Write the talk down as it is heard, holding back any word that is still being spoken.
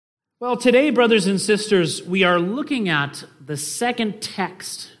Well, today, brothers and sisters, we are looking at the second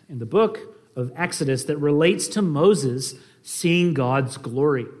text in the book of Exodus that relates to Moses seeing God's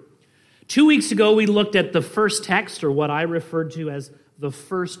glory. 2 weeks ago, we looked at the first text, or what I referred to as the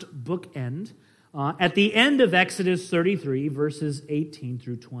first bookend, at the end of Exodus 33, verses 18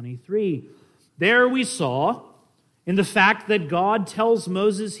 through 23. There we saw, in the fact that God tells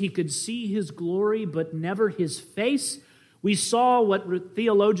Moses he could see his glory, but never his face, we saw what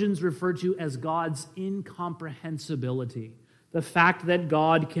theologians refer to as God's incomprehensibility, the fact that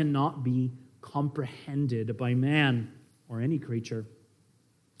God cannot be comprehended by man or any creature.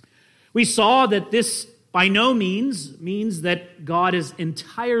 We saw that this by no means means that God is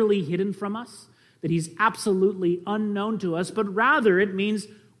entirely hidden from us, that he's absolutely unknown to us, but rather it means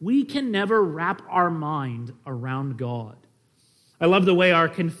we can never wrap our mind around God. I love the way our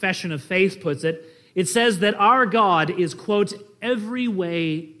confession of faith puts it. It says that our God is, quote, every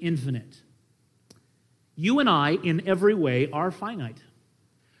way infinite. You and I, in every way, are finite.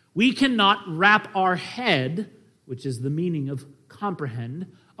 We cannot wrap our head, which is the meaning of comprehend,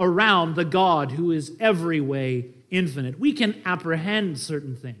 around the God who is every way infinite. We can apprehend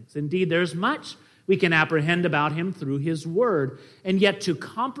certain things. Indeed, there's much we can apprehend about him through his word. And yet to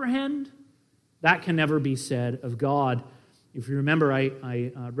comprehend, that can never be said of God. If you remember,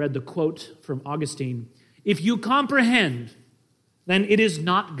 I read the quote from Augustine, "If you comprehend, then it is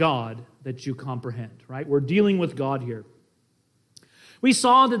not God that you comprehend," right? We're dealing with God here. We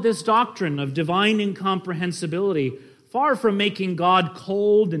saw that this doctrine of divine incomprehensibility, far from making God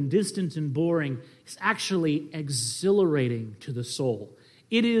cold and distant and boring, is actually exhilarating to the soul.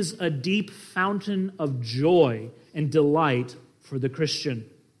 It is a deep fountain of joy and delight for the Christian.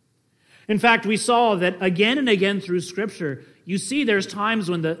 In fact, we saw that again and again through Scripture, you see there's times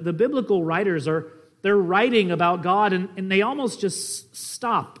when the biblical writers they're writing about God and they almost just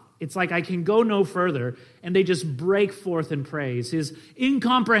stop. It's like, I can go no further, and they just break forth in praise. His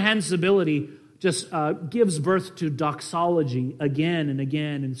incomprehensibility just gives birth to doxology again and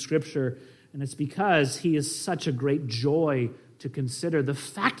again in Scripture, and it's because he is such a great joy to consider. The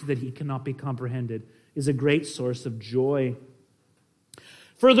fact that he cannot be comprehended is a great source of joy.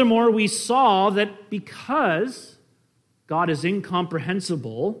 Furthermore, we saw that because God is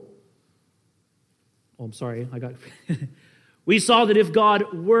incomprehensible, we saw that if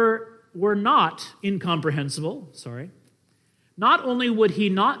God were not incomprehensible, not only would he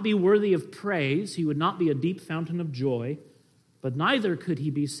not be worthy of praise, he would not be a deep fountain of joy, but neither could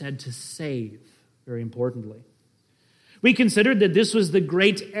he be said to save, very importantly. We considered that this was the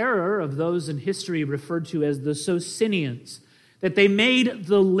great error of those in history referred to as the Socinians, that they made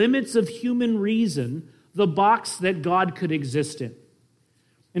the limits of human reason the box that God could exist in.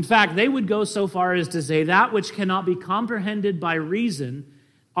 In fact, they would go so far as to say that which cannot be comprehended by reason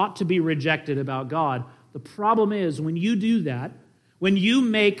ought to be rejected about God. The problem is, when you do that, when you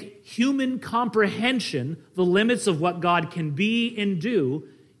make human comprehension the limits of what God can be and do,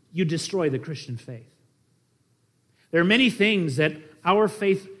 you destroy the Christian faith. There are many things that our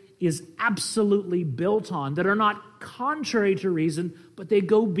faith is absolutely built on that are not contrary to reason, but they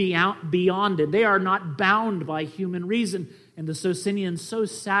go beyond it. They are not bound by human reason. And the Socinians, so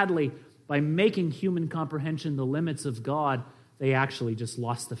sadly, by making human comprehension the limits of God, they actually just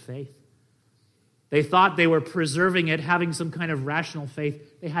lost the faith. They thought they were preserving it, having some kind of rational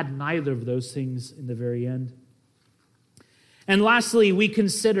faith. They had neither of those things in the very end. And lastly, we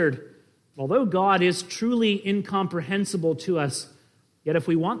considered, although God is truly incomprehensible to us, yet if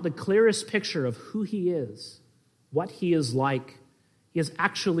we want the clearest picture of who he is, what he is like, he has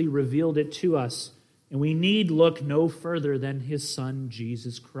actually revealed it to us, and we need look no further than his Son,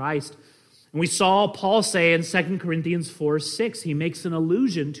 Jesus Christ. And we saw Paul say in 2 Corinthians 4:6, he makes an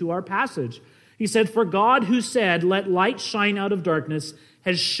allusion to our passage. He said, "For God who said, 'Let light shine out of darkness,'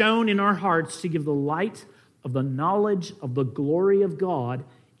 has shone in our hearts to give the light of the knowledge of the glory of God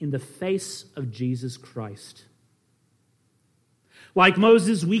in the face of Jesus Christ." Like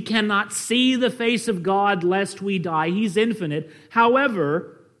Moses, we cannot see the face of God lest we die. He's infinite.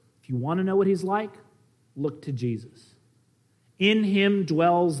 However, if you want to know what he's like, look to Jesus. In him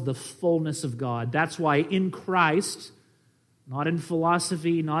dwells the fullness of God. That's why in Christ, not in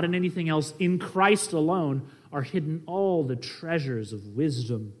philosophy, not in anything else, in Christ alone are hidden all the treasures of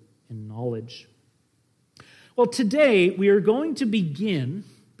wisdom and knowledge. Well, today we are going to begin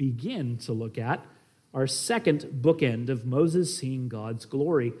to look at our second bookend of Moses seeing God's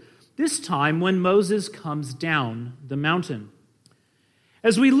glory, this time when Moses comes down the mountain.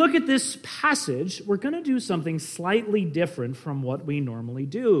 As we look at this passage, we're going to do something slightly different from what we normally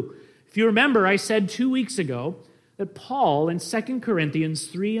do. If you remember, I said 2 weeks ago that Paul in 2 Corinthians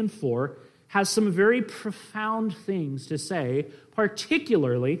 3 and 4 has some very profound things to say,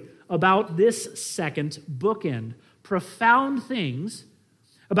 particularly about this second bookend. Profound things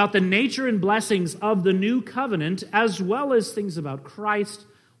about the nature and blessings of the new covenant, as well as things about Christ,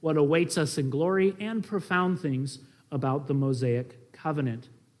 what awaits us in glory, and profound things about the Mosaic covenant.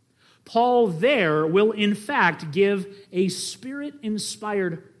 Paul there will in fact give a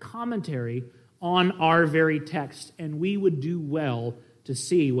Spirit-inspired commentary on our very text, and we would do well to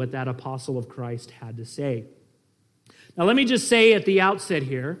see what that apostle of Christ had to say. Now let me just say at the outset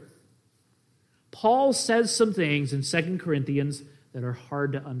here, Paul says some things in 2 Corinthians that are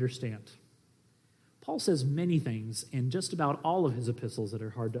hard to understand. Paul says many things in just about all of his epistles that are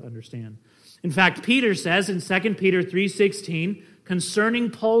hard to understand. In fact, Peter says in 2 Peter 3:16,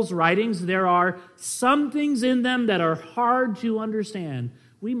 concerning Paul's writings, there are some things in them that are hard to understand.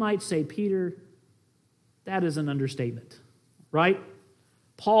 We might say, Peter, that is an understatement, right?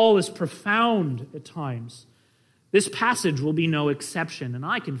 Paul is profound at times. This passage will be no exception, and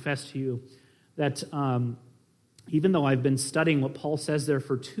I confess to you that even though I've been studying what Paul says there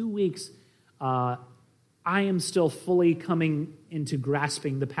for 2 weeks, I am still fully coming into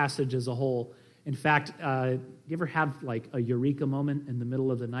grasping the passage as a whole. In fact, you ever have like a eureka moment in the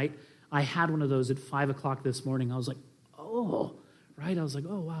middle of the night? I had one of those at 5 o'clock this morning. I was like, oh, right? I was like,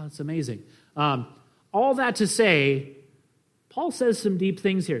 oh, wow, that's amazing. All that to say, Paul says some deep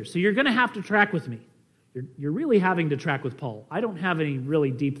things here. So you're going to have to track with me. You're really having to track with Paul. I don't have any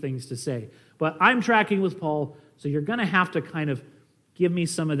really deep things to say, but I'm tracking with Paul, so you're going to have to kind of give me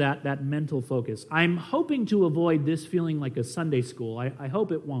some of that mental focus. I'm hoping to avoid this feeling like a Sunday school. I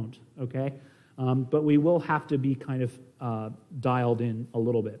hope it won't, okay? But we will have to be kind of dialed in a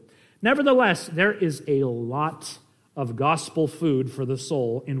little bit. Nevertheless, there is a lot of gospel food for the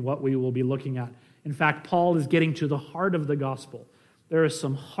soul in what we will be looking at. In fact, Paul is getting to the heart of the gospel. There is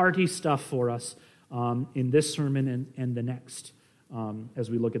some hearty stuff for us in this sermon and the next as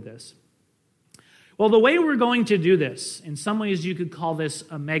we look at this. Well, the way we're going to do this, in some ways you could call this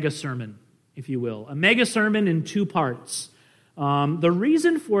a mega sermon, if you will. A mega sermon in 2 parts. The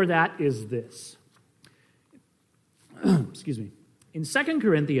reason for that is this. Excuse me. In 2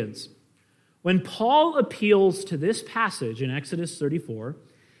 Corinthians, when Paul appeals to this passage in Exodus 34,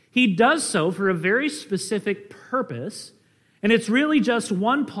 he does so for a very specific purpose, and it's really just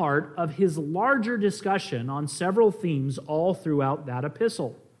one part of his larger discussion on several themes all throughout that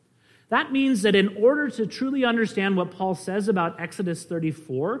epistle. That means that in order to truly understand what Paul says about Exodus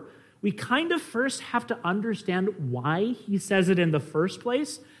 34, we kind of first have to understand why he says it in the first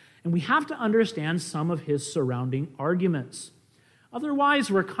place, and we have to understand some of his surrounding arguments. Otherwise,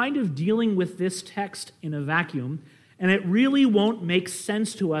 we're kind of dealing with this text in a vacuum, and it really won't make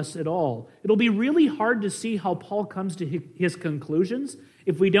sense to us at all. It'll be really hard to see how Paul comes to his conclusions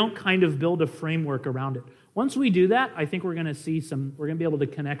if we don't kind of build a framework around it. Once we do that, I think we're going to be able to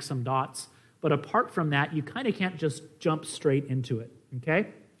connect some dots. But apart from that, you kind of can't just jump straight into it, okay?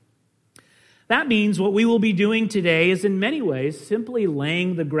 That means what we will be doing today is in many ways simply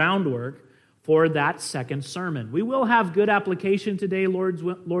laying the groundwork for that second sermon. We will have good application today, Lord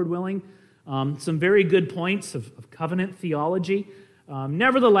willing, some very good points of covenant theology.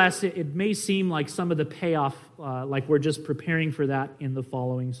 Nevertheless, it may seem like some of the payoff, like we're just preparing for that in the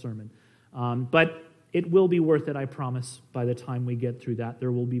following sermon. But it will be worth it, I promise, by the time we get through that.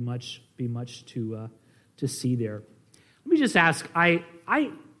 There will be much to see there. Let me just ask, I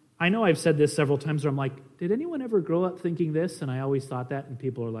know I've said this several times where I'm like, did anyone ever grow up thinking this? And I always thought that, and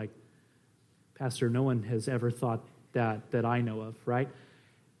people are like, Pastor, no one has ever thought that I know of, right?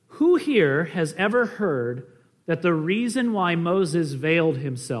 Who here has ever heard that the reason why Moses veiled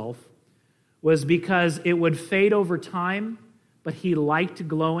himself was because it would fade over time, but he liked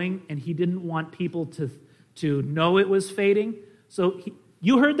glowing and he didn't want people to know it was fading? So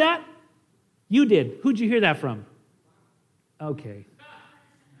you heard that? You did. Who'd you hear that from? Okay.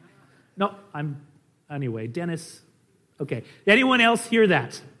 No, anyway, Dennis. Okay. Did anyone else hear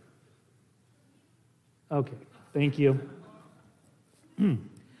that? Okay. Thank you.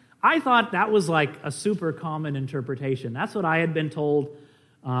 I thought that was like a super common interpretation. That's what I had been told.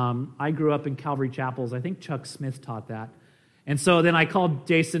 I grew up in Calvary Chapels. I think Chuck Smith taught that. And so then I called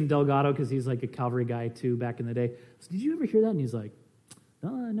Jason Delgado, because he's like a Calvary guy too back in the day. So, did you ever hear that? And he's like,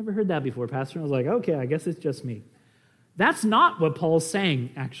 no, I never heard that before, Pastor. And I was like, okay, I guess it's just me. That's not what Paul's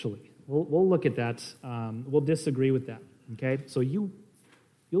saying, actually. We'll look at that. We'll disagree with that, okay? So you'll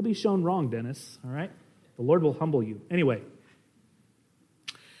be shown wrong, Dennis, all right? The Lord will humble you. Anyway,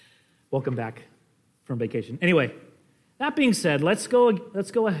 welcome back from vacation. Anyway, that being said, let's go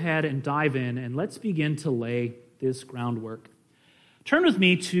ahead and dive in, and let's begin to lay this groundwork. Turn with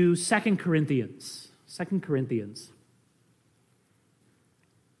me to 2 Corinthians. 2 Corinthians.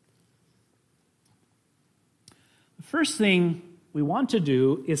 The first thing we want to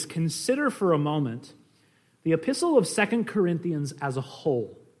do is consider for a moment the epistle of 2 Corinthians as a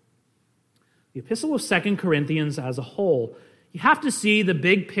whole. The epistle of 2 Corinthians as a whole. You have to see the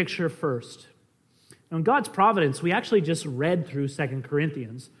big picture first. Now, in God's providence, we actually just read through 2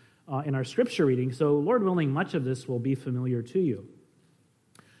 Corinthians in our scripture reading, so Lord willing, much of this will be familiar to you.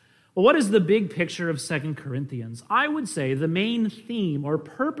 Well, what is the big picture of 2 Corinthians? I would say the main theme or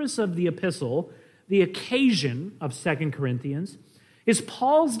purpose of the epistle, the occasion of 2 Corinthians, is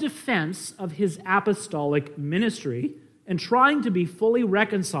Paul's defense of his apostolic ministry and trying to be fully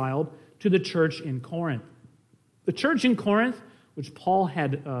reconciled to the church in Corinth. The church in Corinth, which Paul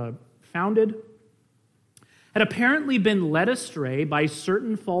had founded, had apparently been led astray by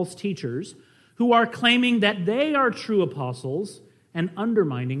certain false teachers who are claiming that they are true apostles and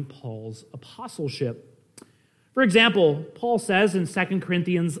undermining Paul's apostleship. For example, Paul says in 2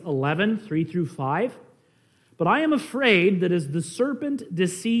 Corinthians 11, 3 through 5, "But I am afraid that as the serpent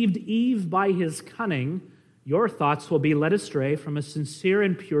deceived Eve by his cunning, your thoughts will be led astray from a sincere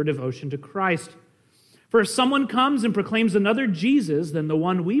and pure devotion to Christ. For if someone comes and proclaims another Jesus than the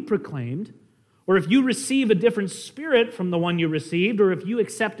one we proclaimed, or if you receive a different spirit from the one you received, or if you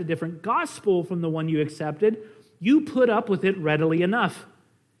accept a different gospel from the one you accepted, you put up with it readily enough.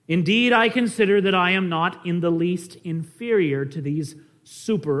 Indeed, I consider that I am not in the least inferior to these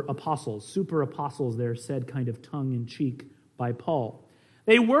super apostles." Super apostles there said kind of tongue-in-cheek by Paul.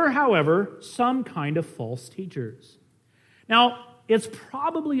 They were, however, some kind of false teachers. Now, it's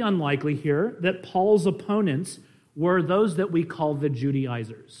probably unlikely here that Paul's opponents were those that we call the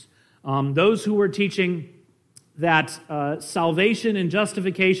Judaizers. Those who were teaching that salvation and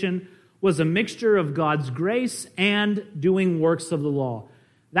justification was a mixture of God's grace and doing works of the law.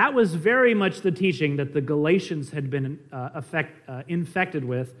 That was very much the teaching that the Galatians had been infected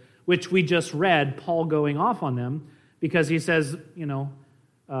with, which we just read, Paul going off on them, because he says,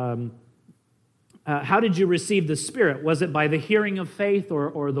 how did you receive the Spirit? Was it by the hearing of faith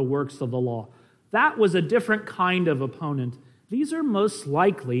or the works of the law? That was a different kind of opponent. These are most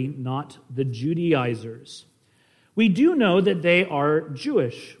likely not the Judaizers. We do know that they are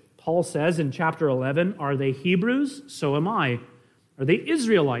Jewish. Paul says in chapter 11, "Are they Hebrews? So am I. Are they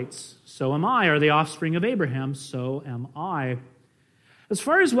Israelites? So am I. Are they offspring of Abraham? So am I." As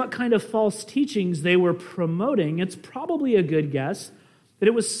far as what kind of false teachings they were promoting, it's probably a good guess that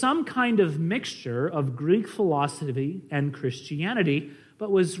it was some kind of mixture of Greek philosophy and Christianity,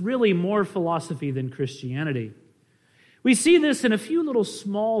 but was really more philosophy than Christianity. We see this in a few little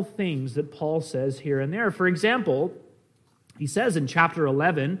small things that Paul says here and there. For example, he says in chapter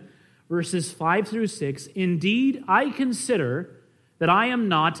 11, verses 5 through 6, "Indeed, I consider that I am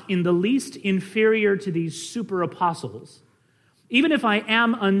not in the least inferior to these super apostles. Even if I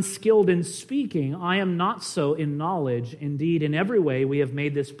am unskilled in speaking, I am not so in knowledge. Indeed, in every way we have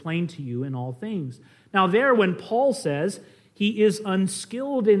made this plain to you in all things." Now there, when Paul says he is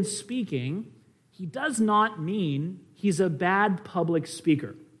unskilled in speaking, he does not mean he's a bad public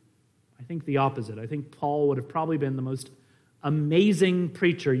speaker. I think the opposite. I think Paul would have probably been the most amazing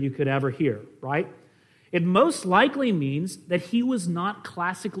preacher you could ever hear, right? It most likely means that he was not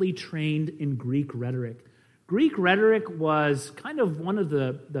classically trained in Greek rhetoric. Greek rhetoric was kind of one of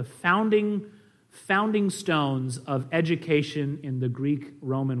the founding stones of education in the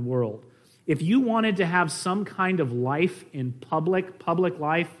Greek-Roman world. If you wanted to have some kind of life in public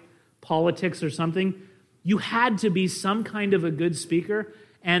life, politics or something, you had to be some kind of a good speaker,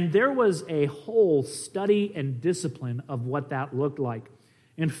 and there was a whole study and discipline of what that looked like.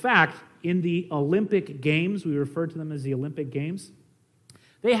 In fact, in the Olympic Games, we refer to them as the Olympic Games,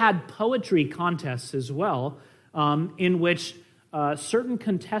 they had poetry contests as well, in which certain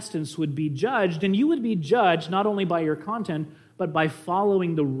contestants would be judged, and you would be judged not only by your content, but by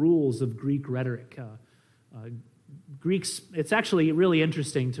following the rules of Greek rhetoric. Greeks, it's actually really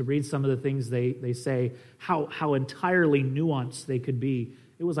interesting to read some of the things they say, how entirely nuanced they could be.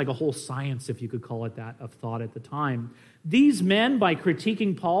 It was like a whole science, if you could call it that, of thought at the time. These men, by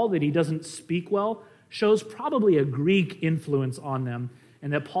critiquing Paul that he doesn't speak well, shows probably a Greek influence on them,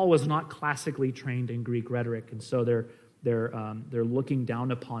 and that Paul was not classically trained in Greek rhetoric, and so they're looking down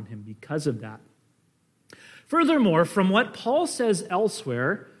upon him because of that. Furthermore, from what Paul says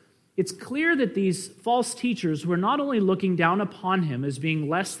elsewhere, it's clear that these false teachers were not only looking down upon him as being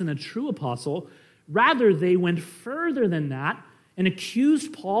less than a true apostle, rather they went further than that and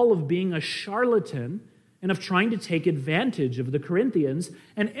accused Paul of being a charlatan and of trying to take advantage of the Corinthians.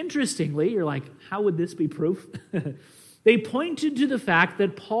 And interestingly, you're like, how would this be proof? They pointed to the fact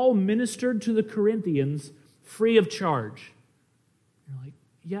that Paul ministered to the Corinthians free of charge. You're like,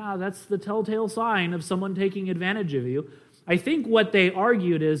 yeah, that's the telltale sign of someone taking advantage of you. I think what they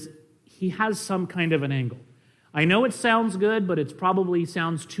argued is he has some kind of an angle. I know it sounds good, but it probably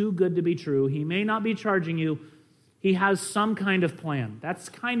sounds too good to be true. He may not be charging you. He has some kind of plan. That's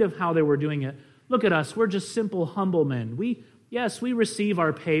kind of how they were doing it. Look at us. We're just simple, humble men. We receive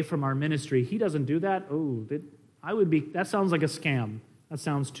our pay from our ministry. He doesn't do that. Oh, that sounds like a scam. That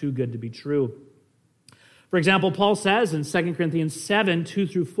sounds too good to be true. For example, Paul says in 2 Corinthians 7,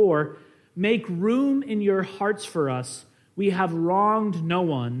 2-4, "Make room in your hearts for us. We have wronged no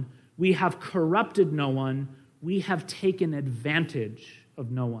one. We have corrupted no one. We have taken advantage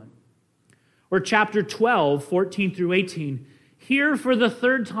of no one." Or chapter 12, 14-18, "Here for the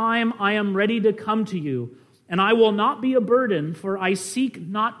third time I am ready to come to you, and I will not be a burden, for I seek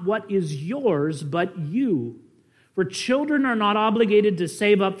not what is yours, but you. For children are not obligated to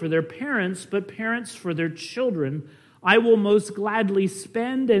save up for their parents, but parents for their children. I will most gladly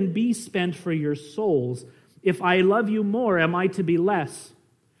spend and be spent for your souls. If I love you more, am I to be less?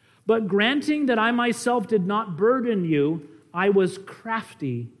 But granting that I myself did not burden you, I was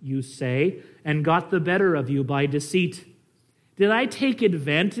crafty, you say, and got the better of you by deceit. Did I take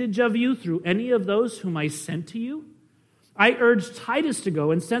advantage of you through any of those whom I sent to you? I urged Titus to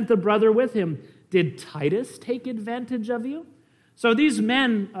go and sent the brother with him. Did Titus take advantage of you?" So these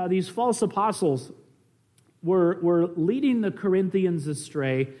men, these false apostles, were leading the Corinthians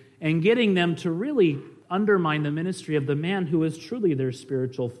astray and getting them to really undermine the ministry of the man who is truly their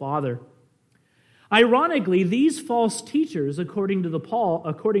spiritual father. Ironically, these false teachers, according to Paul,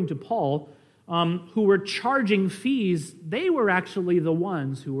 who were charging fees, they were actually the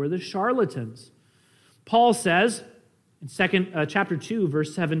ones who were the charlatans. Paul says in chapter 2,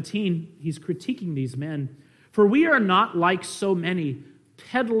 verse 17, he's critiquing these men. "For we are not like so many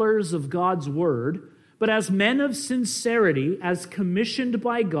peddlers of God's word, but as men of sincerity, as commissioned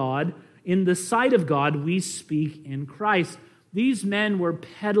by God, in the sight of God, we speak in Christ." These men were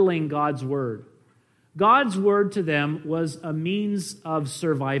peddling God's word. God's word to them was a means of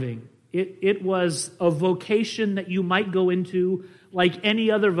surviving. It was a vocation that you might go into like any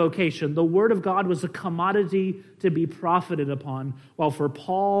other vocation. The word of God was a commodity to be profited upon, while for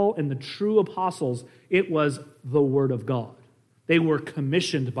Paul and the true apostles, it was the word of God. They were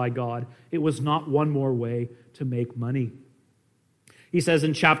commissioned by God. It was not one more way to make money. He says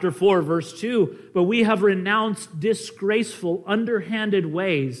in chapter 4, verse 2, "But we have renounced disgraceful, underhanded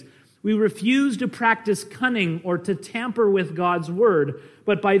ways. We refuse to practice cunning or to tamper with God's word,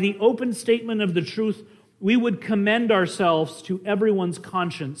 but by the open statement of the truth, we would commend ourselves to everyone's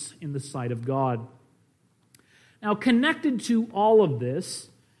conscience in the sight of God." Now, connected to all of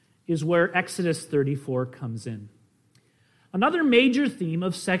this is where Exodus 34 comes in. Another major theme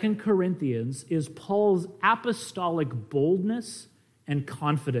of 2 Corinthians is Paul's apostolic boldness and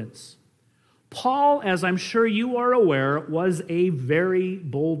confidence. Paul, as I'm sure you are aware, was a very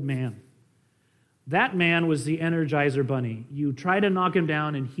bold man. That man was the Energizer Bunny. You try to knock him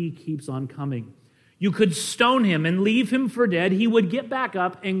down and he keeps on coming. You could stone him and leave him for dead. He would get back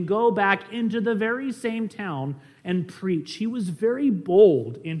up and go back into the very same town and preach. He was very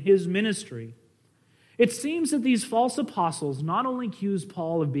bold in his ministry. It seems that these false apostles not only accused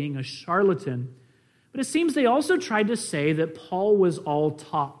Paul of being a charlatan, but it seems they also tried to say that Paul was all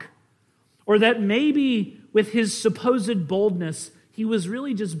talk, or that maybe with his supposed boldness, he was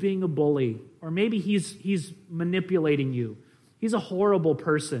really just being a bully, or maybe he's manipulating you. He's a horrible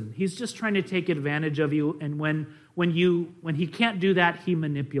person. He's just trying to take advantage of you, and when he can't do that, he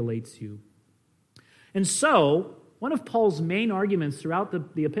manipulates you. And so, one of Paul's main arguments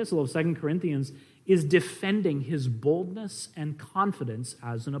throughout the epistle of 2 Corinthians is defending his boldness and confidence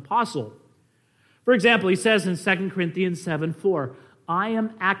as an apostle. For example, he says in 2 Corinthians 7:4, "I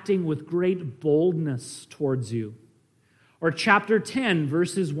am acting with great boldness towards you." Or chapter 10,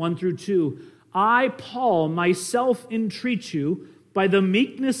 verses 1-2, "I, Paul, myself entreat you, by the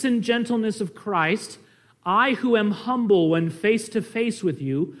meekness and gentleness of Christ, I who am humble when face to face with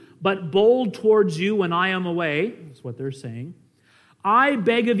you, but bold towards you when I am away," that's what they're saying, "I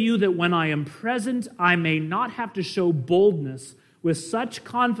beg of you that when I am present, I may not have to show boldness with such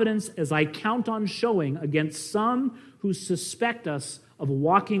confidence as I count on showing against some who suspect us of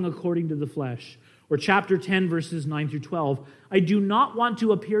walking according to the flesh." Or chapter 10, verses 9-12, "I do not want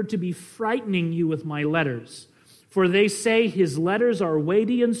to appear to be frightening you with my letters, for they say his letters are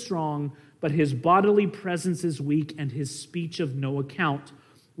weighty and strong, but his bodily presence is weak and his speech of no account.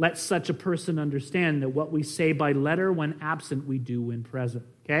 let such a person understand that what we say by letter when absent, we do when present.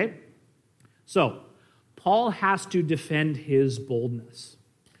 Okay? So, Paul has to defend his boldness.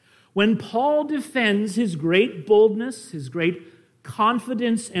 When Paul defends his great boldness, his great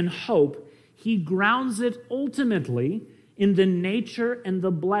confidence and hope, he grounds it ultimately in the nature and the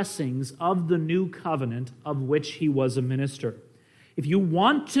blessings of the new covenant of which he was a minister. If you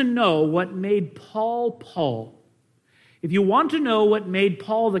want to know what made Paul Paul, if you want to know what made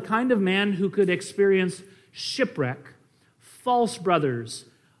Paul the kind of man who could experience shipwreck, false brothers,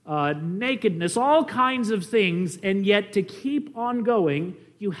 nakedness, all kinds of things, and yet to keep on going,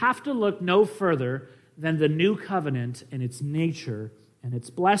 you have to look no further than the new covenant and its nature and its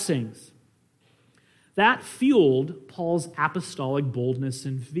blessings. That fueled Paul's apostolic boldness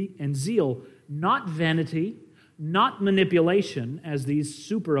and zeal, not vanity, not manipulation, as these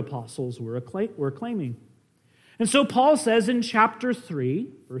super apostles were claiming. And so Paul says in chapter 3,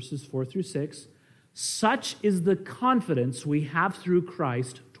 verses 4 through 6, such is the confidence we have through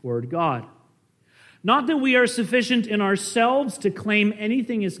Christ toward God. Not that we are sufficient in ourselves to claim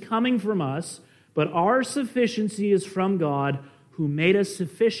anything is coming from us, but our sufficiency is from God, who made us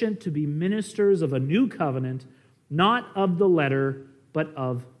sufficient to be ministers of a new covenant, not of the letter, but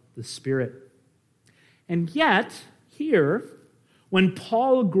of the Spirit. And yet, here, when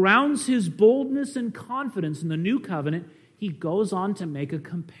Paul grounds his boldness and confidence in the new covenant, he goes on to make a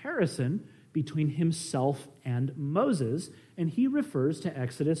comparison between himself and Moses, and he refers to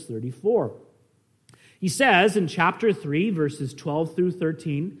Exodus 34. He says in chapter 3, verses 12 through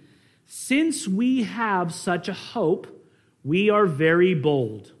 13, since we have such a hope, we are very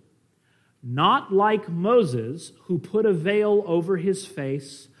bold, not like Moses, who put a veil over his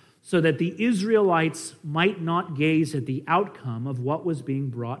face so that the Israelites might not gaze at the outcome of what was being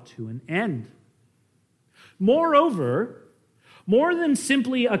brought to an end. Moreover, more than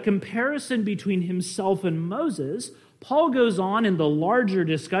simply a comparison between himself and Moses, Paul goes on in the larger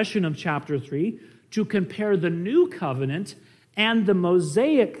discussion of chapter 3 to compare the new covenant and the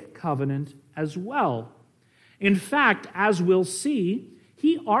Mosaic covenant as well. In fact, as we'll see,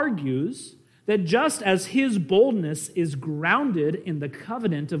 he argues that just as his boldness is grounded in the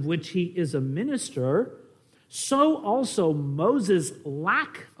covenant of which he is a minister, so also Moses'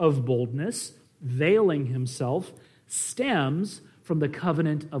 lack of boldness, veiling himself, stems from the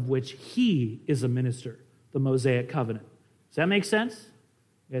covenant of which he is a minister, the Mosaic covenant. Does that make sense?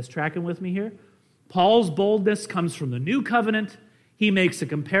 You guys tracking with me here? Paul's boldness comes from the new covenant. He makes a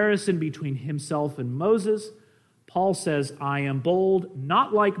comparison between himself and Moses. Paul says, I am bold,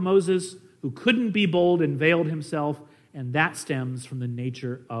 not like Moses, who couldn't be bold and veiled himself, and that stems from the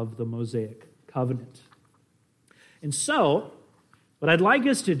nature of the Mosaic covenant. And so, what I'd like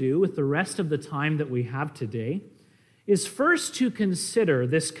us to do with the rest of the time that we have today is first to consider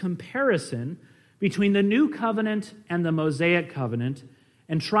this comparison between the new covenant and the Mosaic covenant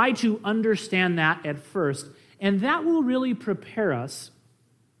and try to understand that at first. And that will really prepare us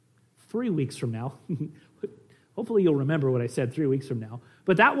 3 weeks from now. Hopefully you'll remember what I said 3 weeks from now.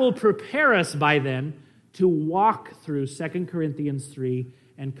 But that will prepare us by then to walk through 2 Corinthians 3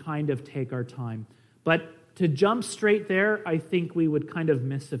 and kind of take our time. But to jump straight there, I think we would kind of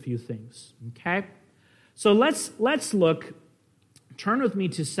miss a few things. Okay? So let's look. Turn with me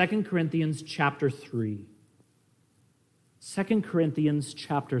to 2 Corinthians chapter 3. 2 Corinthians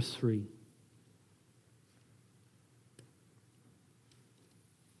chapter 3.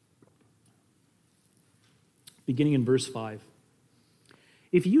 Beginning in verse 5.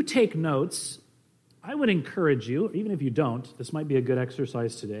 If you take notes, I would encourage you, even if you don't, this might be a good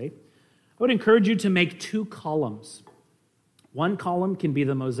exercise today, I would encourage you to make 2 columns. One column can be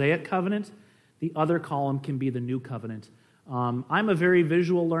the Mosaic covenant, the other column can be the new covenant. I'm a very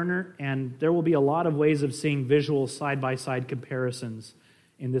visual learner, and there will be a lot of ways of seeing visual side-by-side comparisons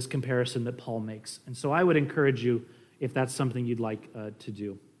in this comparison that Paul makes. And so I would encourage you, if that's something you'd like to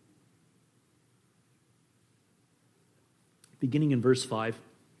do. Beginning in verse 5.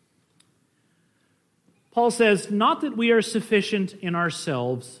 Paul says, not that we are sufficient in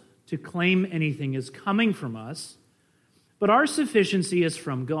ourselves to claim anything is coming from us, but our sufficiency is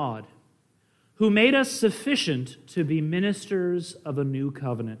from God, who made us sufficient to be ministers of a new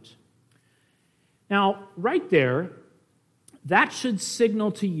covenant. Now, right there, that should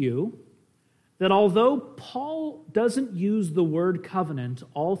signal to you that although Paul doesn't use the word covenant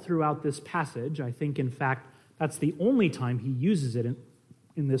all throughout this passage, I think, in fact, that's the only time he uses it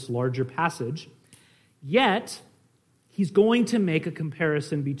in this larger passage, yet he's going to make a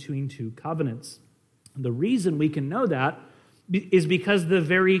comparison between 2 covenants. And the reason we can know that is because the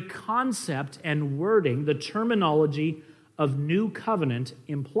very concept and wording, the terminology of new covenant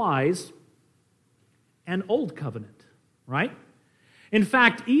implies an old covenant, right? In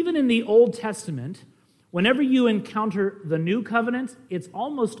fact, even in the Old Testament, whenever you encounter the new covenant, it's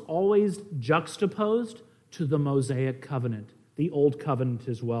almost always juxtaposed to the Mosaic covenant, the old covenant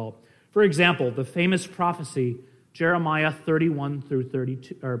as well. For example, the famous prophecy, Jeremiah 31 through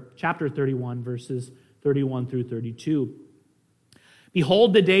 32, or chapter 31, verses 31 through 32.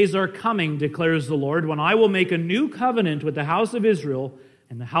 Behold, the days are coming, declares the Lord, when I will make a new covenant with the house of Israel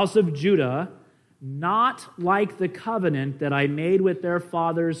and the house of Judah, not like the covenant that I made with their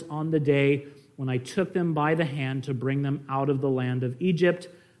fathers on the day when I took them by the hand to bring them out of the land of Egypt,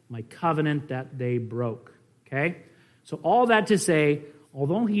 my covenant that they broke. Okay? So all that to say,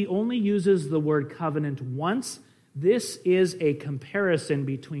 although he only uses the word covenant once, this is a comparison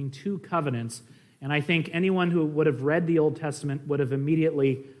between two covenants. And I think anyone who would have read the Old Testament would have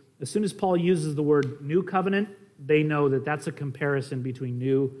immediately, as soon as Paul uses the word new covenant, they know that that's a comparison between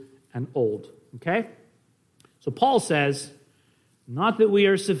new and old. Okay? So Paul says, not that we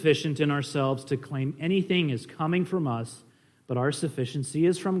are sufficient in ourselves to claim anything is coming from us, but our sufficiency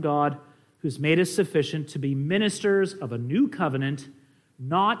is from God, who's made us sufficient to be ministers of a new covenant,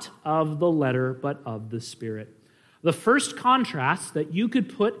 not of the letter, but of the Spirit. The first contrast that you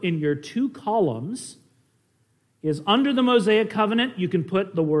could put in your two columns is under the Mosaic covenant, you can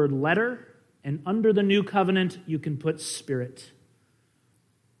put the word letter, and under the new covenant, you can put Spirit.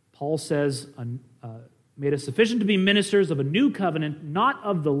 Paul says, made us sufficient to be ministers of a new covenant, not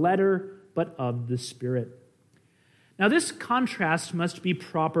of the letter, but of the Spirit. Now, this contrast must be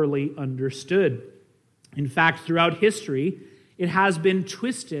properly understood. In fact, throughout history, it has been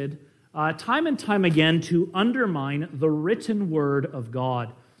twisted time and time again to undermine the written word of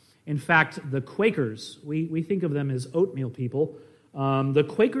God. In fact, the Quakers, we think of them as oatmeal people. The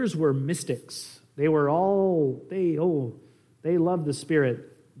Quakers were mystics. They were they loved the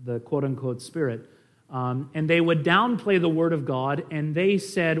Spirit, the quote-unquote Spirit. And they would downplay the word of God, and they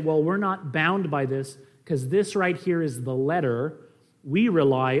said, well, we're not bound by this, because this right here is the letter. We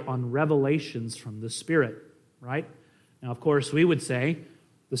rely on revelations from the Spirit, right? Now, of course, we would say,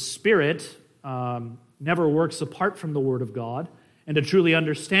 the Spirit never works apart from the Word of God. And to truly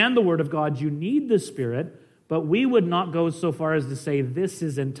understand the Word of God, you need the Spirit. But we would not go so far as to say this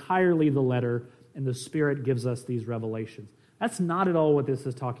is entirely the letter and the Spirit gives us these revelations. That's not at all what this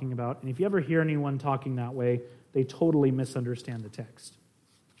is talking about. And if you ever hear anyone talking that way, they totally misunderstand the text.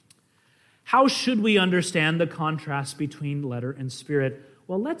 How should we understand the contrast between letter and Spirit?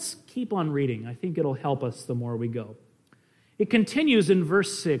 Well, let's keep on reading. I think it'll help us the more we go. It continues in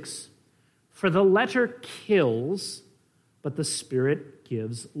verse 6, for the letter kills, but the Spirit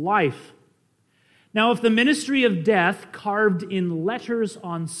gives life. Now, if the ministry of death carved in letters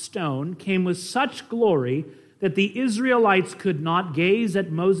on stone came with such glory that the Israelites could not gaze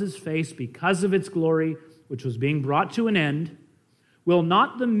at Moses' face because of its glory, which was being brought to an end, will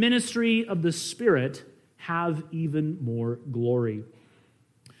not the ministry of the Spirit have even more glory?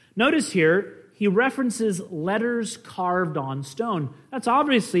 Notice here, he references letters carved on stone. That's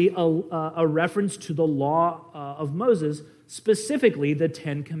obviously a reference to the law of Moses, specifically the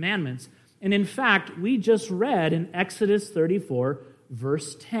Ten Commandments. And in fact, we just read in Exodus 34,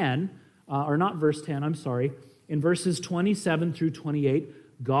 verse 10, in verses 27 through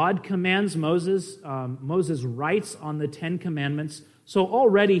 28, God commands Moses, Moses writes on the Ten Commandments. So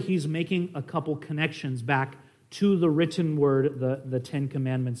already he's making a couple connections back to the written word, the Ten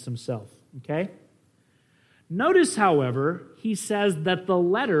Commandments himself. Okay? Notice, however, he says that the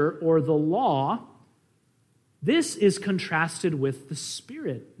letter or the law, this is contrasted with the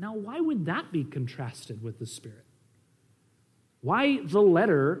Spirit. Now, why would that be contrasted with the Spirit? Why the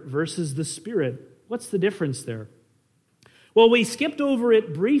letter versus the Spirit? What's the difference there? Well, we skipped over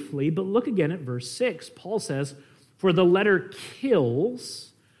it briefly, but look again at verse 6. Paul says, for the letter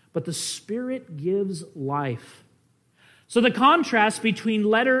kills, but the Spirit gives life. So the contrast between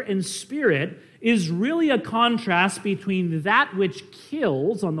letter and Spirit is really a contrast between that which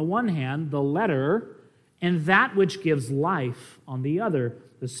kills, on the one hand, the letter, and that which gives life, on the other,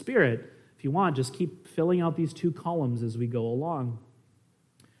 the Spirit. If you want, just keep filling out these two columns as we go along.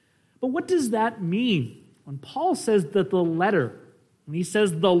 But what does that mean? When Paul says that the letter, when he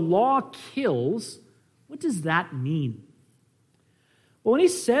says the law kills, what does that mean? Well, when he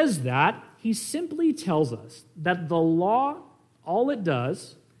says that, he simply tells us that the law, all it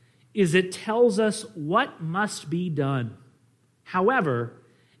does is it tells us what must be done. However,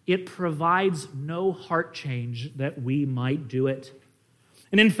 it provides no heart change that we might do it.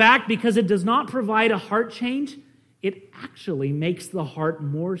 And in fact, because it does not provide a heart change, it actually makes the heart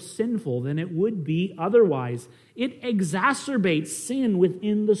more sinful than it would be otherwise. It exacerbates sin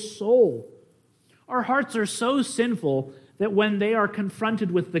within the soul. Our hearts are so sinful that when they are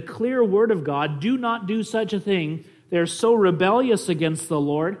confronted with the clear word of God, do not do such a thing, they're so rebellious against the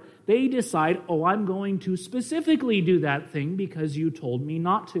Lord, they decide, I'm going to specifically do that thing because you told me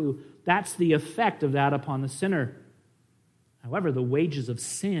not to. That's the effect of that upon the sinner. However, the wages of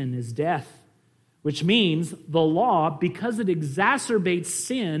sin is death, which means the law, because it exacerbates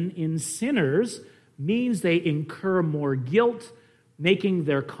sin in sinners, means they incur more guilt, making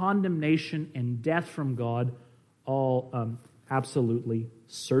their condemnation and death from God all absolutely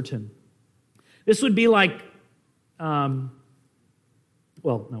certain. This would be like, no,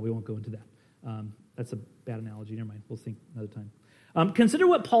 we won't go into that. That's a bad analogy. Never mind. We'll think another time. Consider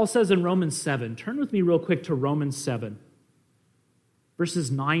what Paul says in Romans 7. Turn with me real quick to Romans 7,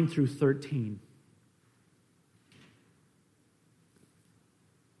 verses 9 through 13.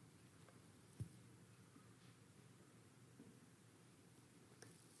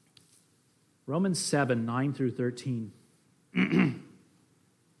 Romans 7, 9 through 13.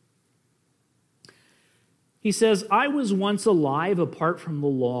 He says, I was once alive apart from the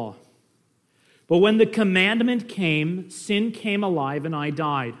law. But when the commandment came, sin came alive and I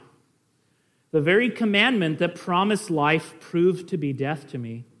died. The very commandment that promised life proved to be death to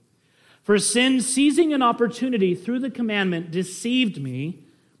me. For sin, seizing an opportunity through the commandment, deceived me,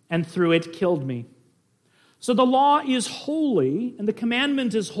 and through it killed me. So the law is holy, and the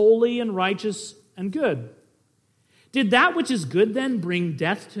commandment is holy and righteous and good. Did that which is good then bring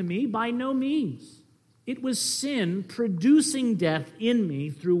death to me? By no means. It was sin producing death in me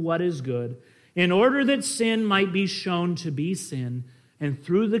through what is good, in order that sin might be shown to be sin, and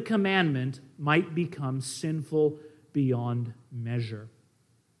through the commandment might become sinful beyond measure.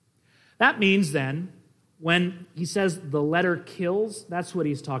 That means then, when he says the letter kills, that's what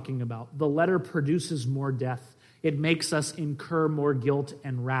he's talking about. The letter produces more death. It makes us incur more guilt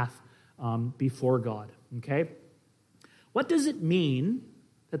and wrath before God. Okay? What does it mean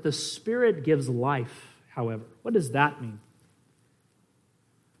that the Spirit gives life, however? What does that mean?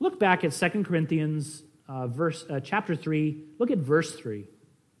 Look back at 2 Corinthians chapter 3. Look at verse 3.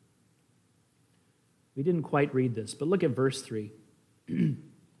 We didn't quite read this, but look at verse 3.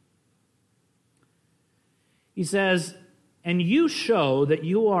 He says, and you show that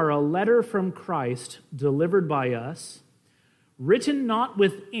you are a letter from Christ delivered by us, written not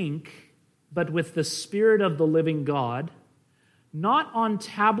with ink, but with the Spirit of the living God, not on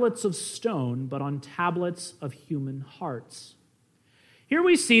tablets of stone, but on tablets of human hearts. Here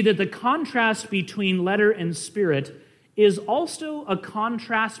we see that the contrast between letter and spirit is also a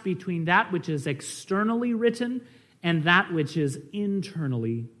contrast between that which is externally written and that which is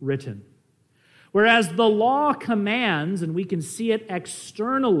internally written. Whereas the law commands, and we can see it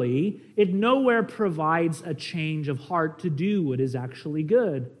externally, it nowhere provides a change of heart to do what is actually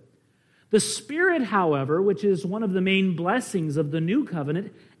good. The Spirit, however, which is one of the main blessings of the new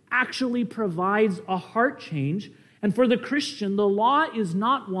covenant, actually provides a heart change. And for the Christian, the law is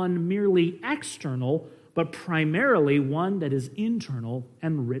not one merely external, but primarily one that is internal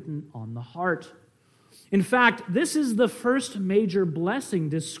and written on the heart. In fact, this is the first major blessing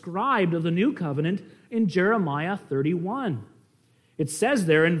described of the new covenant in Jeremiah 31. It says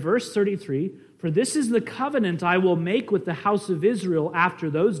there in verse 33, for this is the covenant I will make with the house of Israel after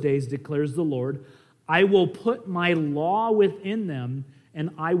those days, declares the Lord. I will put my law within them, and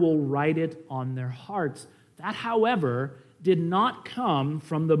I will write it on their hearts. That, however, did not come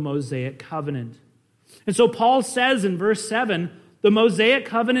from the Mosaic covenant. And so Paul says in verse 7, the Mosaic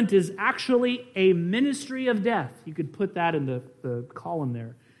covenant is actually a ministry of death. You could put that in the column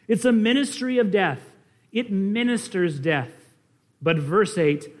there. It's a ministry of death. It ministers death. But verse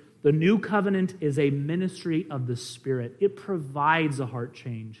 8, the new covenant is a ministry of the Spirit. It provides a heart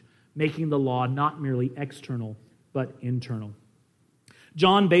change, making the law not merely external, but internal.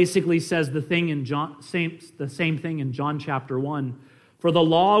 John basically says the same thing in John chapter 1. For the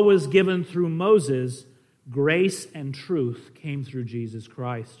law was given through Moses, grace and truth came through Jesus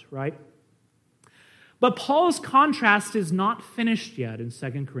Christ, right? But Paul's contrast is not finished yet in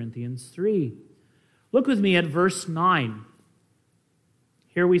 2 Corinthians 3. Look with me at verse 9.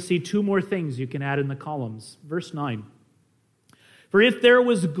 Here we see two more things you can add in the columns. Verse 9. For if there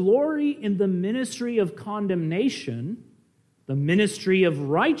was glory in the ministry of condemnation, the ministry of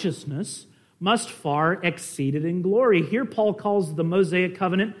righteousness must far exceed it in glory. Here Paul calls the Mosaic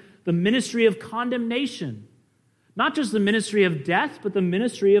covenant the ministry of condemnation. Not just the ministry of death, but the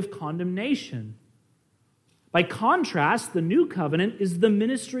ministry of condemnation. By contrast, the new covenant is the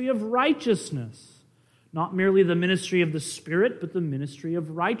ministry of righteousness. not merely the ministry of the Spirit, but the ministry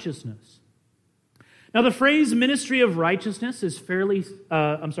of righteousness. Now, the phrase ministry of righteousness is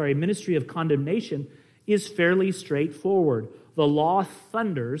ministry of condemnation is fairly straightforward. The law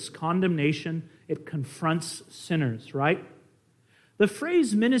thunders condemnation, it confronts sinners, right? The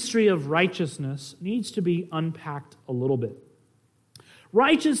phrase ministry of righteousness needs to be unpacked a little bit.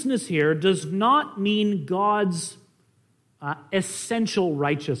 Righteousness here does not mean God's essential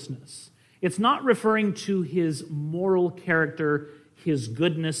righteousness. It's not referring to his moral character, his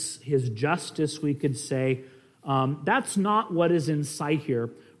goodness, his justice, we could say. That's not what is in sight here.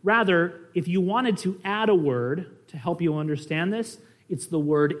 Rather, if you wanted to add a word to help you understand this, it's the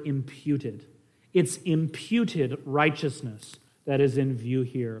word imputed. It's imputed righteousness that is in view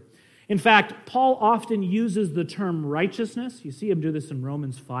here. In fact, Paul often uses the term righteousness. You see him do this in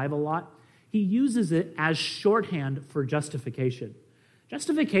Romans 5 a lot. He uses it as shorthand for justification.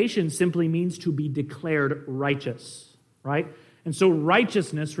 Justification simply means to be declared righteous, right? And so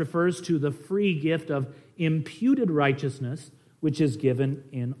righteousness refers to the free gift of imputed righteousness, which is given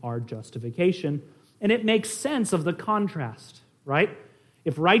in our justification. And it makes sense of the contrast, right?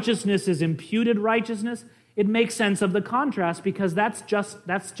 If righteousness is imputed righteousness, it makes sense of the contrast because that's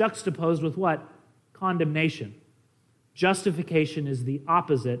juxtaposed with what? Condemnation. Justification is the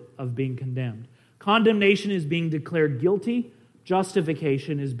opposite of being condemned. Condemnation is being declared guilty.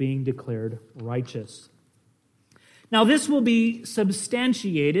 Justification is being declared righteous. Now, this will be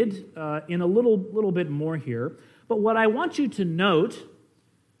substantiated in a little bit more here. But what I want you to note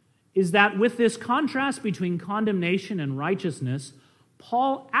is that with this contrast between condemnation and righteousness,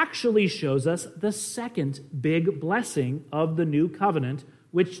 Paul actually shows us the second big blessing of the new covenant,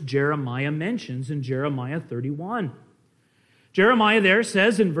 which Jeremiah mentions in Jeremiah 31. Jeremiah there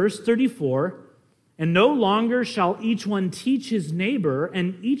says in verse 34, "And no longer shall each one teach his neighbor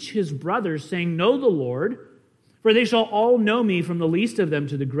and each his brother, saying, 'Know the Lord,' for they shall all know me, from the least of them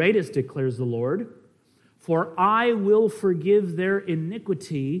to the greatest, declares the Lord. For I will forgive their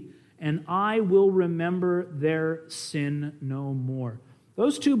iniquity, and I will remember their sin no more."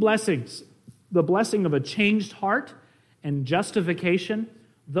 Those two blessings, the blessing of a changed heart and justification,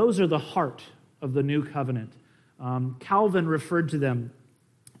 those are the heart of the new covenant. Calvin referred to them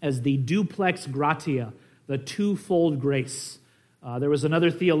as the duplex gratia, the twofold grace. There was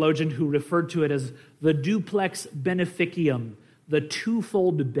another theologian who referred to it as the duplex beneficium, the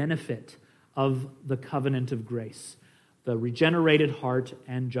twofold benefit of the covenant of grace, the regenerated heart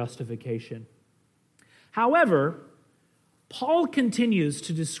and justification. However, Paul continues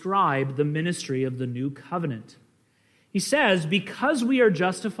to describe the ministry of the new covenant. He says, because we are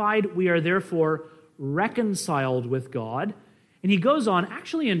justified, we are therefore reconciled with God. And he goes on,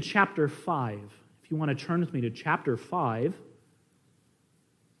 actually in chapter 5, if you want to turn with me to chapter 5,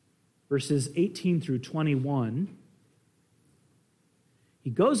 verses 18 through 21, he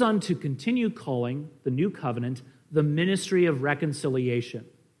goes on to continue calling the new covenant the ministry of reconciliation.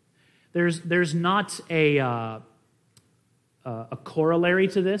 There's not a corollary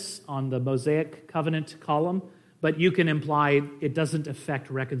to this on the Mosaic covenant column, but you can imply it doesn't affect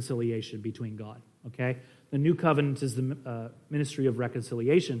reconciliation between God, okay? The new covenant is the ministry of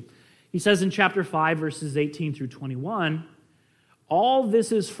reconciliation. He says in chapter 5, verses 18 through 21, "All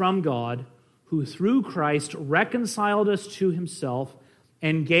this is from God, who through Christ reconciled us to himself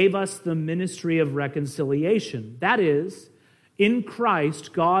and gave us the ministry of reconciliation. That is, in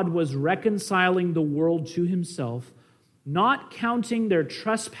Christ, God was reconciling the world to himself, not counting their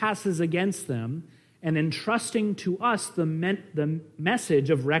trespasses against them, and entrusting to us the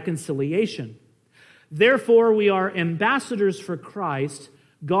message of reconciliation. Therefore, we are ambassadors for Christ,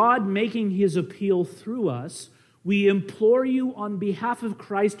 God making his appeal through us. We implore you on behalf of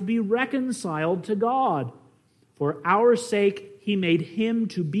Christ, be reconciled to God. For our sake, he made him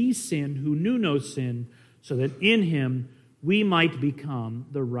to be sin who knew no sin, so that in him we might become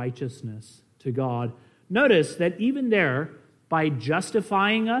the righteousness to God." Notice that even there, by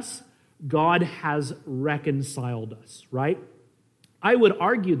justifying us, God has reconciled us, right? I would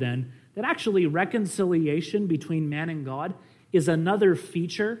argue then that actually reconciliation between man and God is another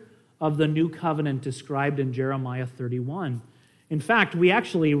feature of the new covenant described in Jeremiah 31. In fact, we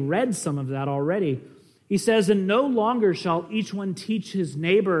actually read some of that already. He says, "And no longer shall each one teach his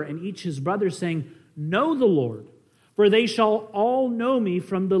neighbor and each his brother, saying, 'Know the Lord,' for they shall all know me,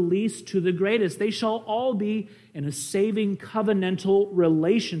 from the least to the greatest." They shall all be in a saving covenantal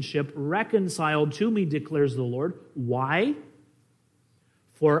relationship, reconciled to me, declares the Lord. Why?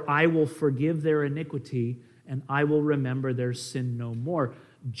 "For I will forgive their iniquity, and I will remember their sin no more."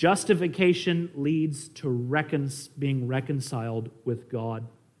 Justification leads to being reconciled with God.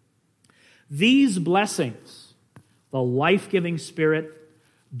 These blessings, the life-giving Spirit,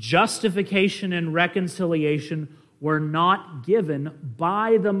 justification and reconciliation, were not given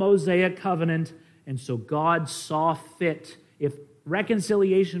by the Mosaic covenant, and so God saw fit, if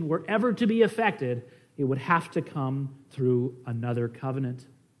reconciliation were ever to be effected, it would have to come through another covenant.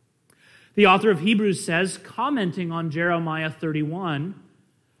 The author of Hebrews says, commenting on Jeremiah 31,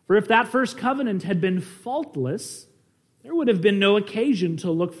 "For if that first covenant had been faultless, there would have been no occasion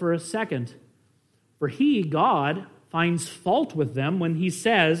to look for a second. For he, God, finds fault with them when he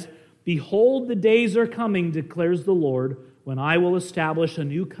says, 'Behold, the days are coming, declares the Lord, when I will establish a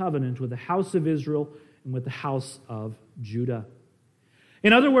new covenant with the house of Israel and with the house of Judah.'"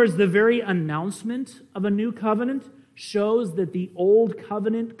 In other words, the very announcement of a new covenant shows that the old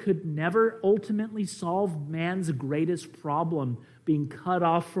covenant could never ultimately solve man's greatest problem, being cut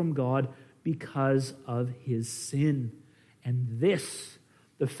off from God because of his sin. And this,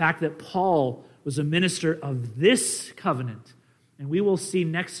 the fact that Paul was a minister of this covenant, and we will see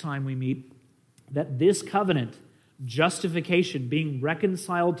next time we meet that this covenant, justification, being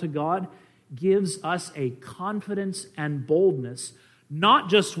reconciled to God, gives us a confidence and boldness, not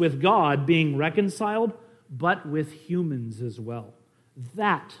just with God being reconciled, but with humans as well.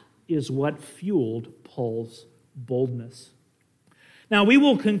 That is what fueled Paul's boldness. Now, we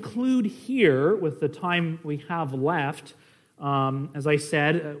will conclude here with the time we have left. As I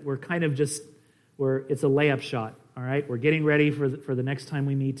said, it's a layup shot, all right? We're getting ready for the next time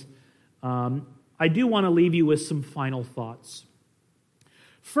we meet. I do want to leave you with some final thoughts.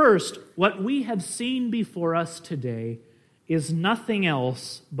 First, what we have seen before us today is nothing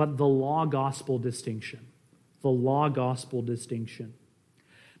else but the law-gospel distinction. The law-gospel distinction.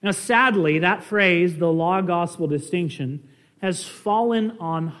 Now, sadly, that phrase, the law-gospel distinction, has fallen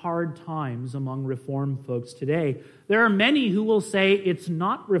on hard times among Reformed folks today. There are many who will say it's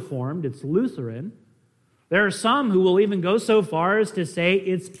not Reformed, it's Lutheran. There are some who will even go so far as to say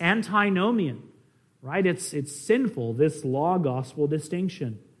it's antinomian, right? It's sinful, this law-gospel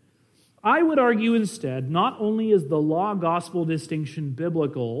distinction. I would argue instead, not only is the law-gospel distinction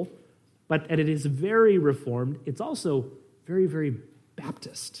biblical, but that it is very Reformed, it's also very, very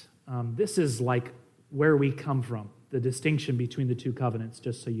Baptist. This is like where we come from, the distinction between the two covenants,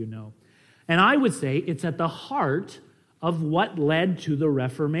 just so you know. And I would say it's at the heart of what led to the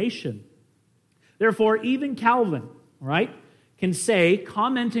Reformation. Therefore, even Calvin, right, can say,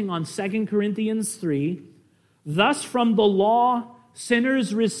 commenting on 2 Corinthians 3, "Thus from the law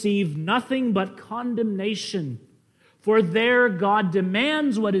sinners receive nothing but condemnation. For there God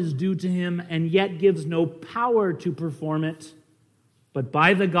demands what is due to him and yet gives no power to perform it. But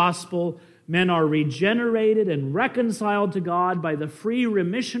by the gospel, men are regenerated and reconciled to God by the free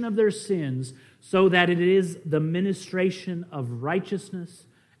remission of their sins, so that it is the ministration of righteousness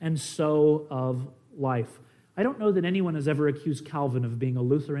and so of life." I don't know that anyone has ever accused Calvin of being a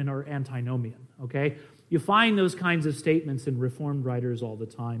Lutheran or antinomian, okay? You find those kinds of statements in Reformed writers all the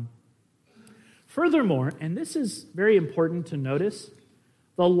time. Furthermore, and this is very important to notice,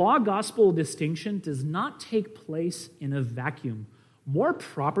 the law-gospel distinction does not take place in a vacuum. More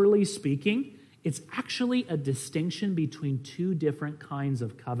properly speaking, it's actually a distinction between two different kinds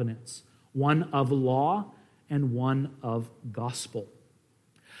of covenants, one of law and one of gospel.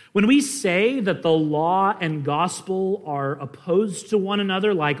 When we say that the law and gospel are opposed to one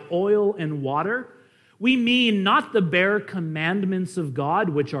another like oil and water, we mean not the bare commandments of God,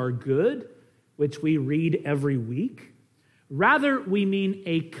 which are good, which we read every week. Rather, we mean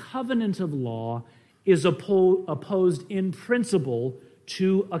a covenant of law is opposed in principle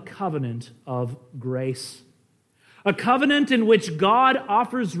to a covenant of grace. A covenant in which God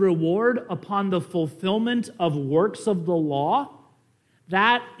offers reward upon the fulfillment of works of the law,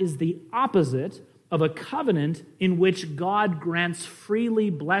 that is the opposite of a covenant in which God grants freely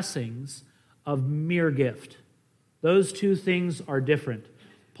blessings of mere gift. Those two things are different.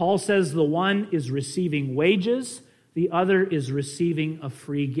 Paul says the one is receiving wages, the other is receiving a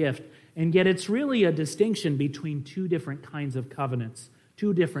free gift. And yet it's really a distinction between two different kinds of covenants,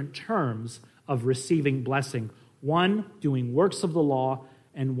 two different terms of receiving blessing. One doing works of the law,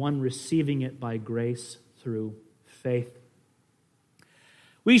 and one receiving it by grace through faith.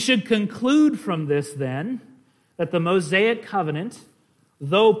 We should conclude from this, then, that the Mosaic covenant,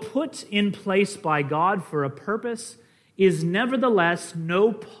 though put in place by God for a purpose, is nevertheless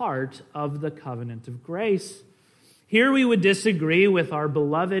no part of the covenant of grace. Here we would disagree with our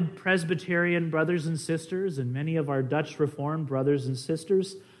beloved Presbyterian brothers and sisters and many of our Dutch Reformed brothers and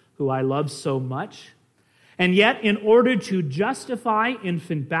sisters who I love so much. And yet, in order to justify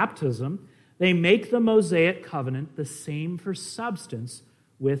infant baptism, they make the Mosaic covenant the same for substance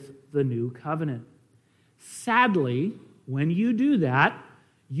with the new covenant. Sadly, when you do that,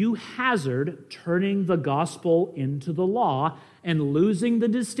 you hazard turning the gospel into the law and losing the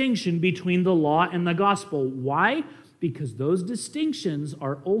distinction between the law and the gospel. Why? Because those distinctions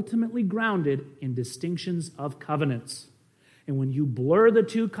are ultimately grounded in distinctions of covenants. And when you blur the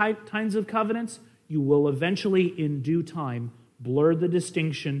two kinds of covenants, you will eventually, in due time, blur the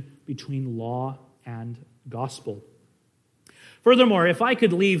distinction between law and gospel. Furthermore, if I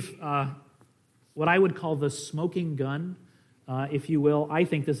could leave what I would call the smoking gun, if you will, I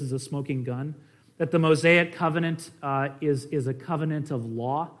think this is a smoking gun, that the Mosaic covenant is a covenant of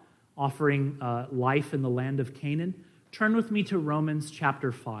law offering life in the land of Canaan. Turn with me to Romans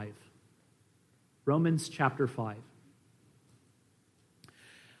chapter 5. Romans chapter 5.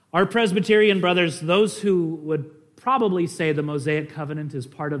 Our Presbyterian brothers, those who would probably say the Mosaic covenant is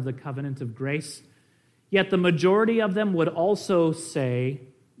part of the covenant of grace, yet the majority of them would also say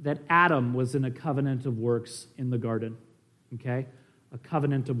that Adam was in a covenant of works in the garden. Okay? A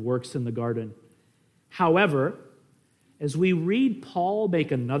covenant of works in the garden. However, as we read Paul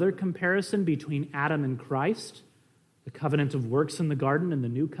make another comparison between Adam and Christ, the covenant of works in the garden and the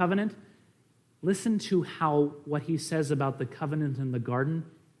new covenant, listen to how what he says about the covenant in the garden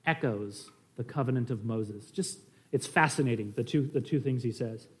echoes the covenant of Moses. It's fascinating, the two things he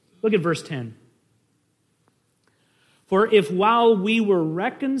says. Look at verse 10. For if while we were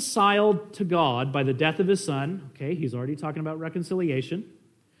reconciled to God by the death of his Son, okay, he's already talking about reconciliation,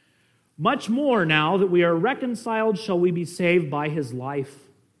 much more now that we are reconciled shall we be saved by his life.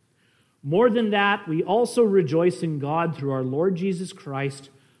 More than that, we also rejoice in God through our Lord Jesus Christ,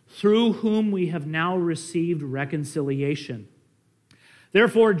 through whom we have now received reconciliation.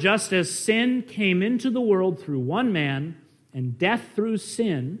 Therefore, just as sin came into the world through one man, and death through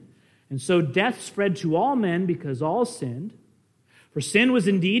sin, and so death spread to all men because all sinned. For sin was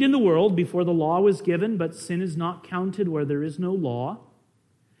indeed in the world before the law was given, but sin is not counted where there is no law.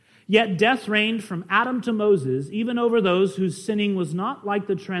 Yet death reigned from Adam to Moses, even over those whose sinning was not like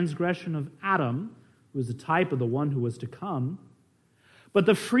the transgression of Adam, who was a type of the one who was to come. But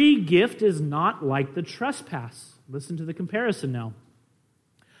the free gift is not like the trespass. Listen to the comparison now.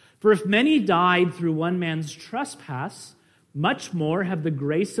 For if many died through one man's trespass, much more have the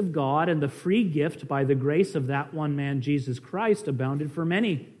grace of God and the free gift by the grace of that one man, Jesus Christ, abounded for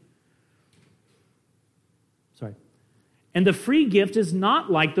many. And the free gift is not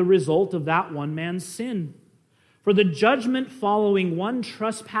like the result of that one man's sin. For the judgment following one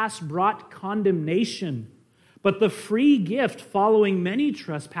trespass brought condemnation, but the free gift following many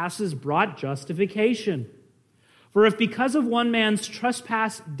trespasses brought justification. For if because of one man's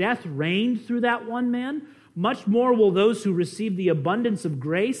trespass death reigned through that one man, much more will those who receive the abundance of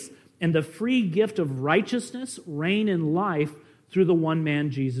grace and the free gift of righteousness reign in life through the one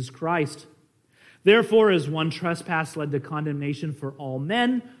man, Jesus Christ. Therefore, as one trespass led to condemnation for all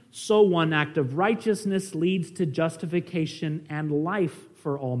men, so one act of righteousness leads to justification and life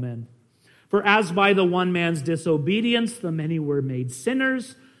for all men. For as by the one man's disobedience the many were made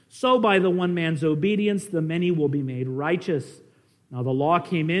sinners, so by the one man's obedience the many will be made righteous. Now the law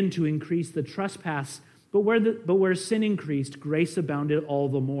came in to increase the trespass, but where sin increased, grace abounded all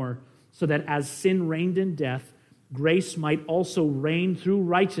the more, so that as sin reigned in death, grace might also reign through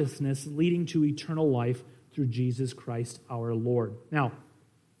righteousness, leading to eternal life through Jesus Christ our Lord. Now,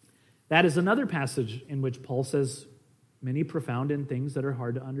 that is another passage in which Paul says many profound and things that are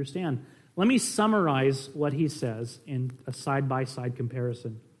hard to understand. Let me summarize what he says in a side-by-side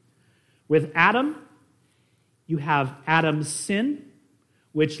comparison. With Adam, you have Adam's sin,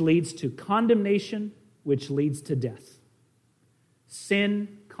 which leads to condemnation, which leads to death.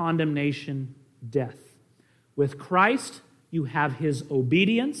 Sin, condemnation, death. With Christ, you have his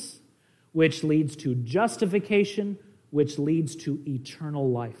obedience, which leads to justification, which leads to eternal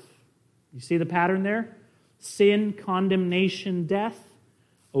life. You see the pattern there? Sin, condemnation, death,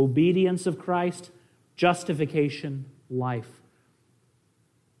 obedience of Christ, justification, life.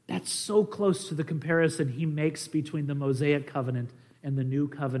 That's so close to the comparison he makes between the Mosaic covenant and the new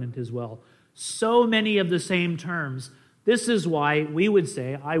covenant as well. So many of the same terms. This is why I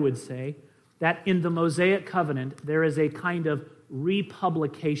would say, that in the Mosaic covenant, there is a kind of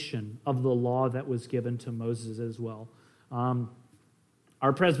republication of the law that was given to Moses as well.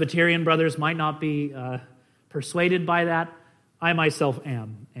 Our Presbyterian brothers might not be persuaded by that. I myself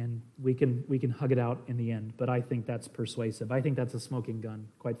am, and we can hug it out in the end, but I think that's persuasive. I think that's a smoking gun,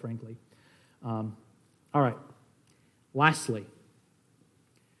 quite frankly. All right. Lastly,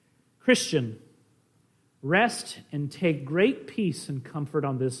 Christian, rest and take great peace and comfort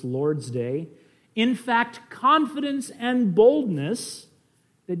on this Lord's day. In fact, confidence and boldness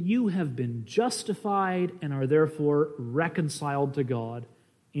that you have been justified and are therefore reconciled to God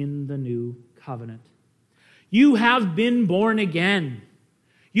in the new covenant. You have been born again.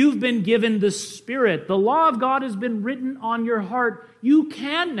 You've been given the Spirit. The law of God has been written on your heart. You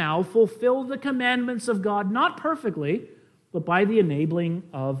can now fulfill the commandments of God, not perfectly, but by the enabling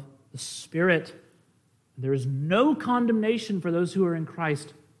of the Spirit. There is no condemnation for those who are in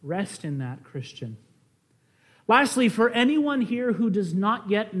Christ. Rest in that, Christian. Lastly, for anyone here who does not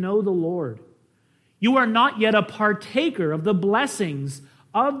yet know the Lord, you are not yet a partaker of the blessings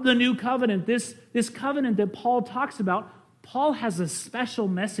of the new covenant. This covenant that Paul talks about, Paul has a special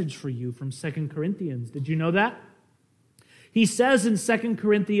message for you from 2 Corinthians. Did you know that? He says in 2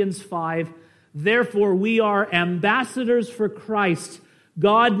 Corinthians 5, "Therefore we are ambassadors for Christ,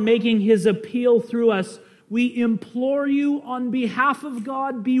 God making his appeal through us. We implore you on behalf of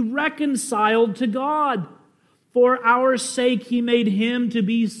God, be reconciled to God. For our sake he made him to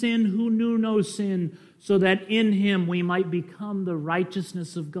be sin who knew no sin, so that in him we might become the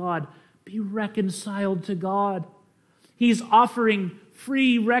righteousness of God." Be reconciled to God. He's offering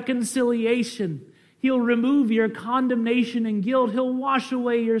free reconciliation. He'll remove your condemnation and guilt. He'll wash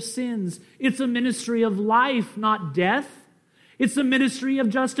away your sins. It's a ministry of life, not death. It's a ministry of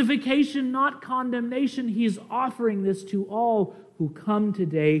justification, not condemnation. He's offering this to all who come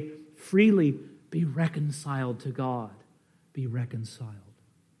today freely. Be reconciled to God. Be reconciled.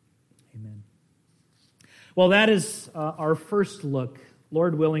 Amen. Well, that is our first look.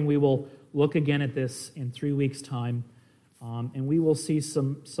 Lord willing, we will look again at this in 3 weeks' time, and we will see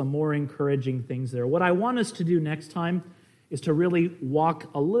some more encouraging things there. What I want us to do next time is to really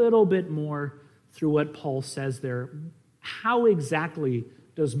walk a little bit more through what Paul says there. How exactly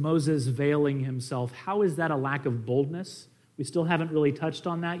does Moses veiling himself, how is that a lack of boldness? We still haven't really touched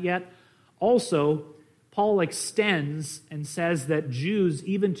on that yet. Also, Paul extends and says that Jews,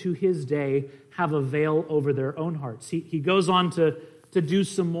 even to his day, have a veil over their own hearts. He goes on to do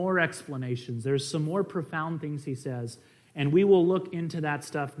some more explanations. There's some more profound things he says, and we will look into that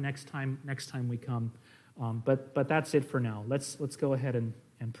stuff next time we come. But that's it for now. Let's go ahead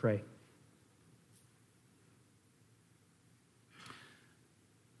and pray.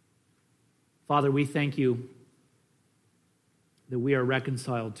 Father, we thank you that we are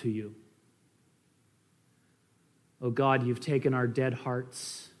reconciled to you. Oh God, you've taken our dead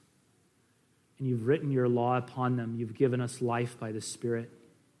hearts and you've written your law upon them. You've given us life by the Spirit.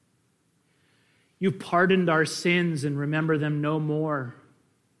 You've pardoned our sins and remember them no more.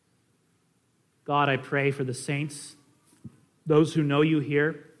 God, I pray for the saints, those who know you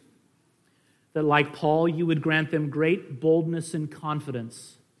here, that like Paul, you would grant them great boldness and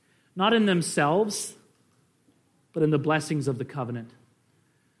confidence, not in themselves, but in the blessings of the covenant.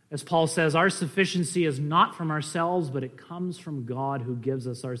 As Paul says, our sufficiency is not from ourselves, but it comes from God who gives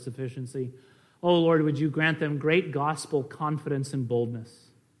us our sufficiency. Oh Lord, would you grant them great gospel confidence and boldness?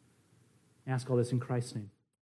 I ask all this in Christ's name.